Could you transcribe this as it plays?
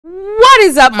What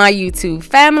is up, my YouTube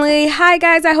family? Hi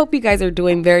guys, I hope you guys are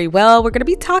doing very well. We're going to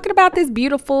be talking about this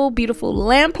beautiful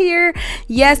lamp here.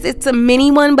 Yes, it's a mini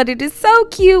one, but it is so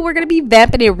cute. We're going to be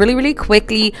vamping it really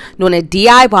quickly, doing a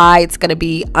DIY. It's going to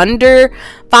be under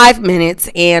 5 minutes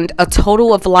and a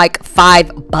total of like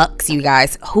 $5, you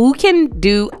guys. Who can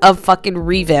do a fucking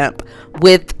revamp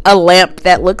with a lamp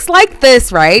that looks like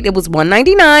this, right? It was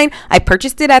 $1.99. I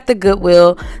purchased it at the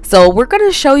Goodwill. So we're going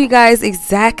to show you guys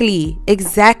exactly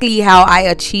how I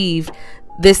achieved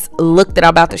this look that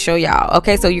I'm about to show y'all.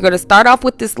 Okay, so you're going to start off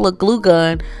with this little glue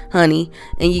gun, honey,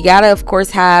 and you got to of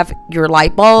course have your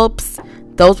light bulbs.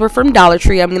 Those were from Dollar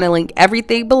Tree. I'm going to link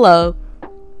everything below.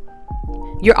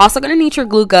 You're also going to need your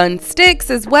glue gun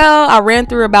sticks as well. I ran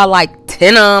through about like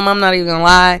 10 of them, I'm not even gonna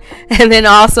lie. And then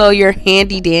also your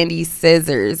handy dandy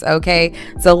scissors. Okay,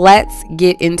 so let's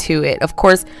get into it. Of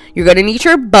course, you're going to need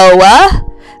your boa.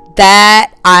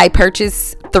 That I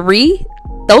purchased 3.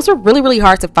 Those were really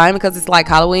hard to find because it's like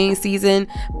Halloween season,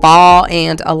 fall,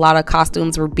 and a lot of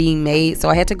costumes were being made, so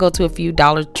I had to go to a few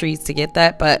Dollar Trees to get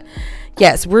that. But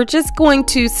yes, we're just going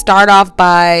to start off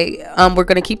by we're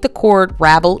going to keep the cord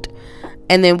raveled,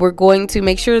 and then we're going to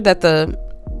make sure that the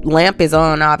lamp is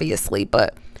on, obviously,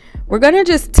 but we're going to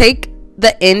just take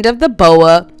the end of the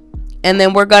boa, and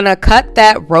then we're going to cut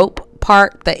that rope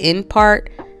part, the end part,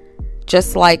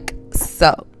 just like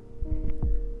so.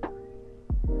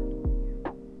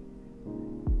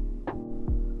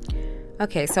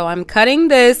 Okay, so I'm cutting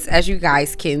this, as you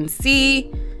guys can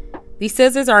see. These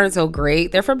scissors aren't so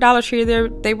great. They're from Dollar Tree.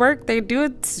 They do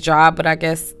its job, but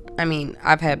I mean,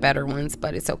 I've had better ones,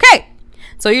 but it's okay.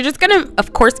 So you're just gonna,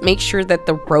 of course, make sure that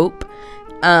the rope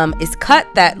is cut,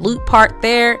 that loop part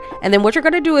there, and then what you're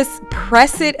gonna do is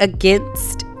press it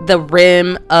against the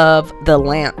rim of the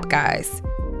lamp, guys.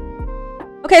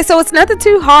 Okay, so it's nothing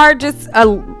too hard, just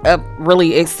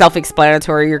really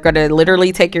self-explanatory. You're going to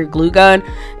literally take your glue gun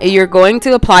and you're going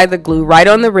to apply the glue right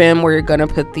on the rim where you're going to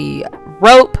put the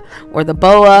rope or the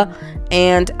boa.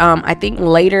 And I think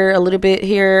later a little bit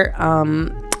here,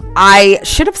 I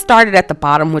should have started at the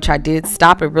bottom, which I did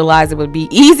stop and realize it would be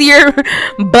easier.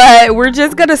 But we're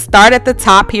just going to start at the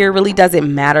top here. It really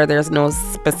doesn't matter. There's no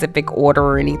specific order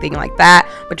or anything like that.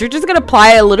 But you're just going to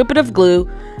apply a little bit of glue.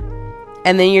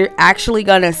 And then you're actually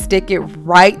going to stick it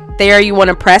right there. You want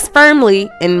to press firmly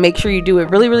and make sure you do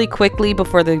it really quickly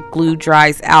before the glue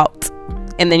dries out.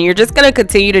 And then you're just going to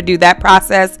continue to do that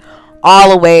process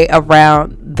all the way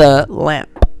around the lamp.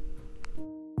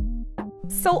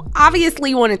 So obviously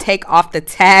you want to take off the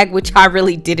tag, which I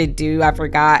really didn't do. I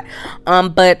forgot.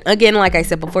 But again, like I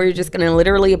said before, you're just going to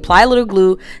literally apply a little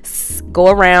glue, go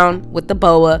around with the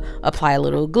boa, apply a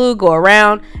little glue, go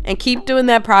around, and keep doing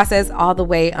that process all the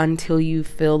way until you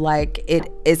feel like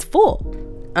it is full.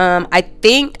 I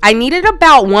think I needed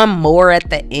about one more at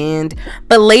the end,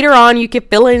 but later on you can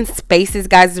fill in spaces,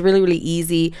 guys. It's really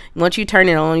easy. Once you turn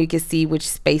it on, you can see which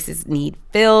spaces need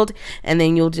filled, and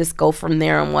then you'll just go from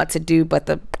there on what to do. But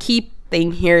the key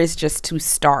thing here is just to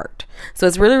start. So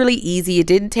it's really easy. It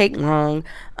didn't take long.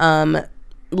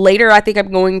 Later I think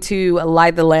I'm going to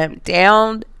light the lamp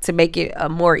down to make it a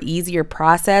more easier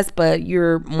process, but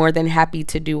you're more than happy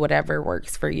to do whatever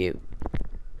works for you.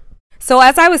 So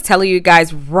as I was telling you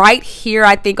guys, right here,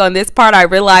 I think on this part, I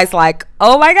realized like,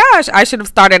 oh my gosh, I should have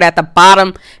started at the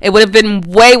bottom. It would have been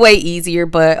way easier,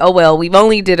 but oh well, we've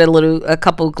only did a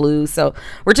couple glues. So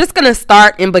we're just going to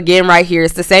start and begin right here.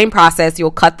 It's the same process.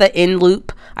 You'll cut the end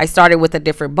loop. I started with a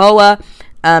different boa.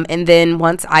 And then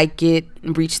once I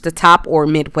reach the top or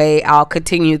midway, I'll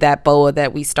continue that boa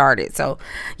that we started. So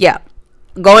yeah,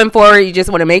 going forward, you just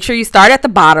want to make sure you start at the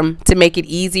bottom to make it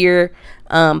easier.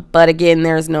 But again,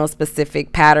 there's no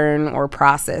specific pattern or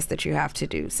process that you have to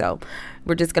do. So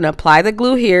we're just going to apply the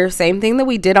glue here. Same thing that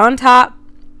we did on top.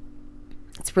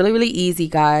 It's really easy,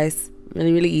 guys.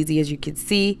 Really easy, as you can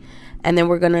see. And then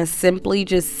we're going to simply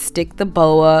just stick the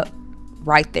boa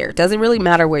right there. It doesn't really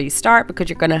matter where you start because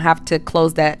you're going to have to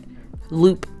close that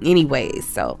loop anyways.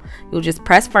 So you'll just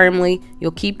press firmly.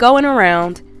 You'll keep going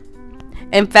around.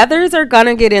 And feathers are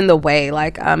gonna get in the way.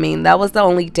 Like, I mean, that was the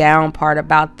only down part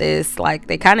about this. Like,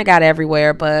 they kind of got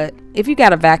everywhere, but if you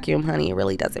got a vacuum, honey, it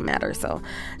really doesn't matter. So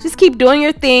just keep doing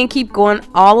your thing, keep going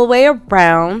all the way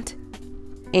around,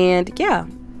 and yeah.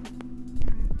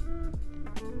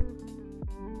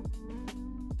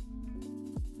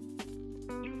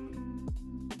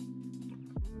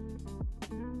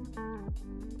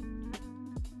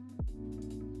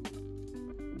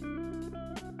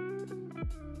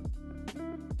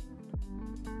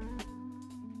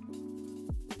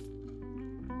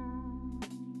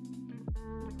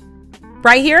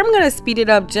 Right here, I'm going to speed it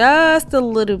up just a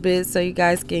little bit so you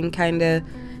guys can kind of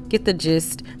get the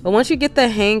gist. But once you get the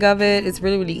hang of it, it's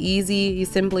really, really easy. You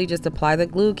simply just apply the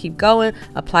glue, keep going,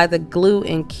 apply the glue,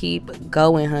 and keep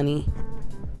going, honey.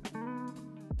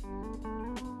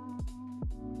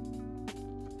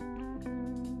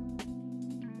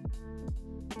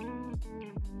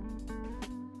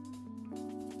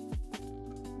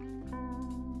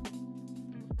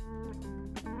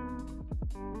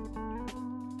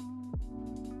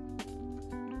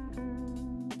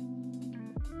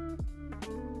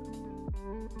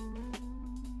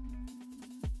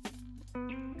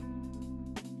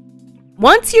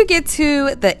 Once you get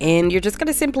to the end, you're just going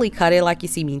to simply cut it like you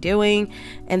see me doing.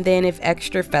 And then if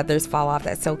extra feathers fall off,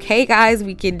 that's okay, guys.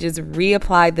 We can just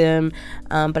reapply them.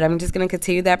 But I'm just going to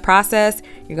continue that process.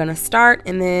 You're going to start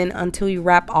and then until you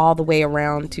wrap all the way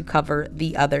around to cover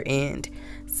the other end.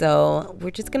 So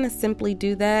we're just going to simply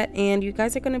do that. And you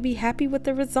guys are going to be happy with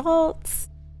the results.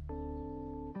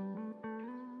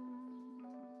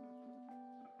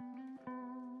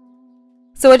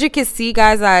 So as you can see,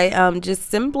 guys, I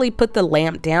just simply put the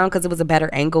lamp down because it was a better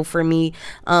angle for me.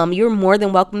 You're more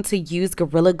than welcome to use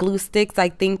Gorilla Glue sticks. I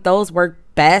think those work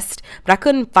best, but I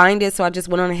couldn't find it, so I just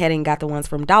went on ahead and got the ones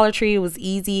from Dollar Tree. It was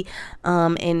easy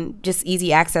and just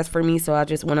easy access for me, so I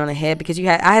just went on ahead because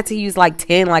I had to use like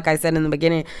 10, like I said in the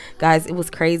beginning, guys. It was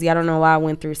crazy. I don't know why I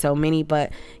went through so many,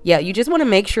 but yeah, you just want to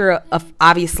make sure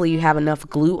obviously you have enough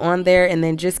glue on there, and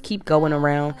then just keep going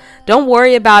around. Don't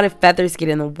worry about if feathers get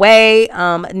in the way.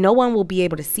 No one will be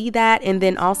able to see that. And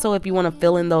then also, if you want to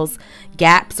fill in those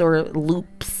gaps or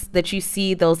loops that you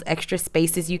see, those extra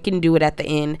spaces, you can do it at the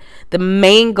end. The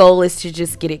main goal is to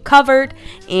just get it covered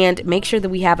and make sure that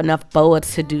we have enough boa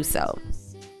to do so.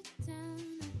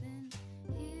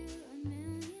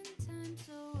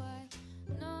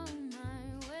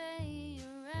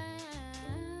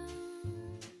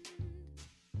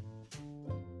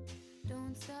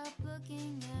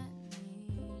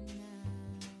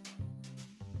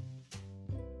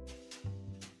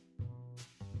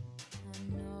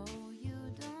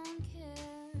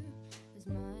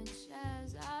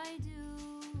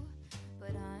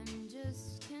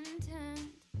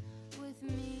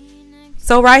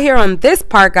 So right here on this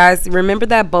part, guys, remember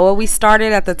that boa we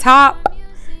started at the top?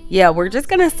 Yeah, we're just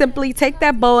gonna simply take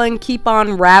that boa and keep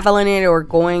on raveling it or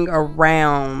going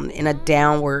around in a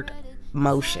downward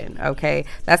motion. Okay,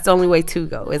 that's the only way to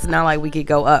go. It's not like we could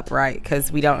go up, right?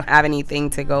 Because we don't have anything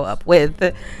to go up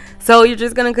with. So you're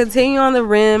just gonna continue on the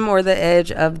rim or the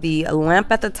edge of the lamp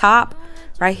at the top.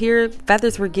 Right here,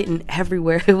 feathers were getting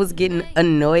everywhere. It was getting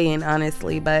annoying,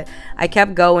 honestly, but I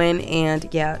kept going. And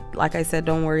yeah, like I said,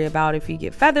 don't worry about if you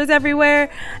get feathers everywhere.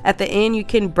 At the end, you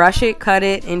can brush it, cut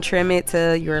it, and trim it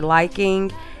to your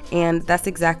liking. And that's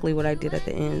exactly what I did at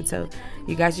the end. So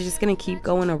you guys are just gonna keep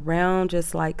going around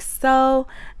just like so,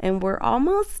 and we're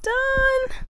almost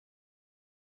done.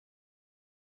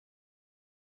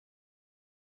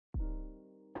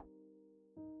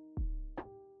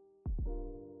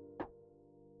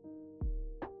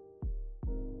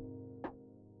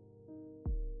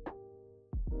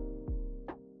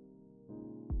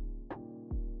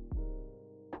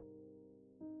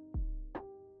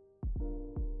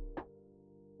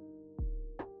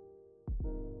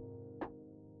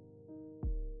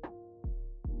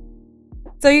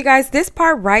 So you guys, this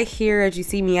part right here, as you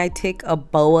see me, I take a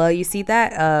boa. You see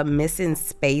that missing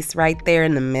space right there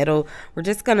in the middle? We're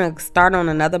just gonna start on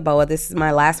another boa. This is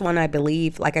my last one, I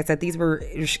believe. Like I said, these were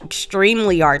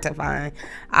extremely hard to find.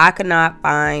 I could not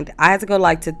find. I had to go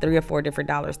like to 3 or 4 different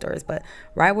dollar stores, but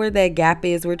right where that gap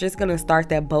is, we're just gonna start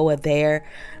that boa there.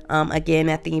 Again,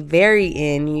 at the very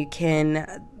end, you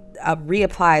can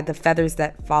reapply the feathers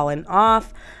that fallen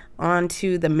off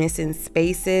onto the missing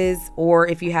spaces, or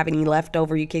if you have any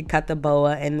leftover, you can cut the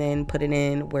boa and then put it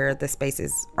in where the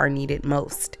spaces are needed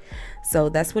most. So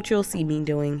that's what you'll see me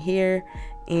doing here,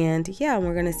 and yeah,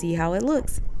 we're gonna see how it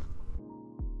looks.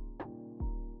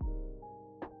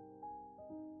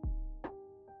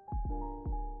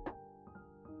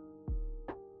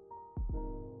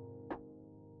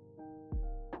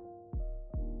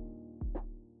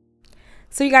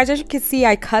 So you guys, as you can see,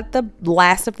 I cut the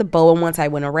last of the boa once I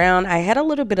went around. I had a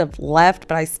little bit of left,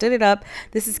 but I stood it up.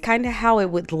 This is kind of how it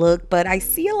would look, but I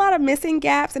see a lot of missing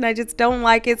gaps and I just don't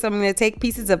like it. So I'm going to take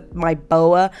pieces of my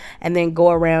boa and then go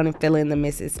around and fill in the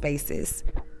missing spaces.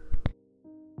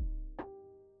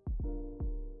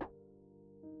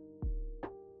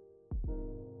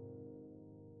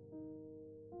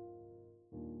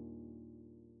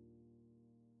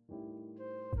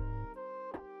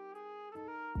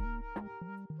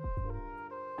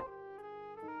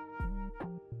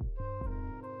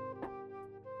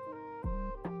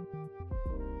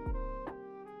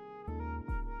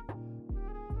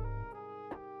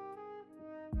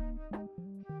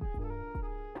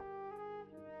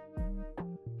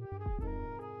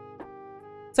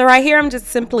 So right here, I'm just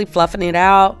simply fluffing it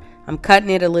out. I'm cutting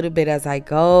it a little bit as I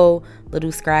go,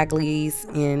 little scragglies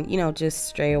and, you know,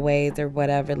 just strayaways or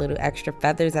whatever, little extra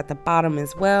feathers at the bottom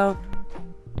as well.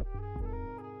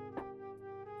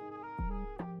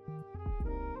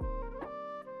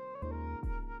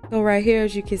 So right here,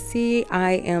 as you can see,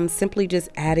 I am simply just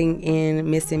adding in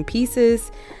missing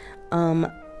pieces.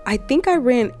 I think I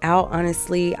ran out,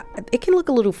 honestly. It can look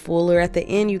a little fuller at the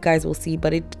end, you guys will see,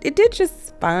 but it did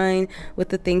just fine with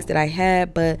the things that I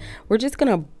had. But we're just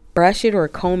gonna brush it or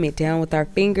comb it down with our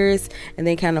fingers and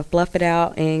then kind of fluff it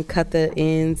out and cut the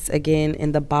ends again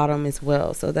in the bottom as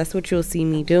well. So that's what you'll see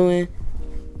me doing.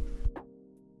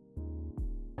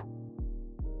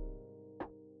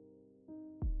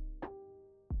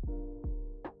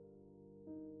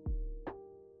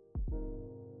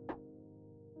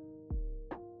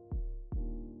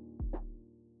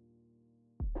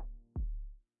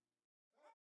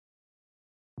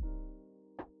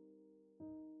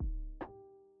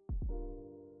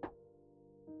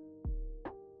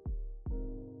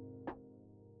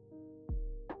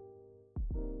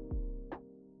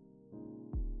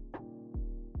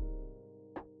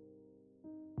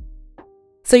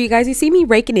 So you guys, you see me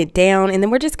raking it down, and then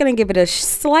we're just going to give it a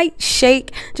slight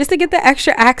shake just to get the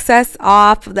extra excess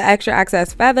off, the extra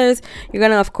excess feathers. You're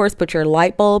going to, of course, put your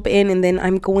light bulb in, and then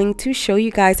I'm going to show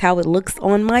you guys how it looks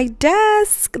on my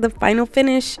desk, the final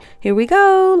finish. Here we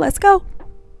go. Let's go.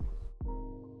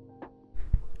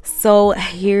 So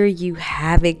here you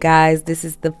have it, guys. This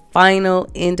is the final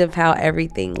end of how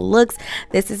everything looks.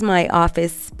 This is my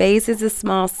office space. It's a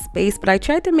small space, but I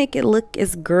tried to make it look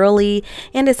as girly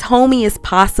and as homey as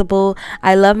possible.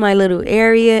 I love my little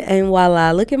area, and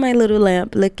voila, look at my little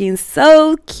lamp looking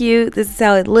so cute. This is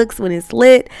how it looks when it's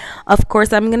lit. Of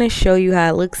course, I'm gonna show you how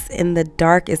it looks in the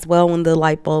dark as well when the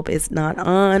light bulb is not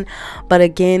on. But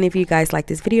again, if you guys like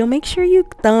this video, make sure you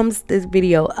thumbs this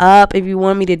video up. If you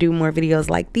want me to do more videos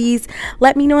like these,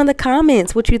 let me know in the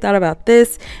comments what you thought about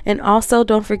this. And also,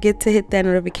 don't forget to hit that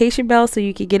notification bell so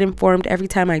you can get informed every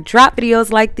time I drop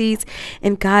videos like these.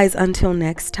 And guys, until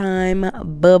next time,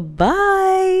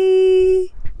 bye-bye.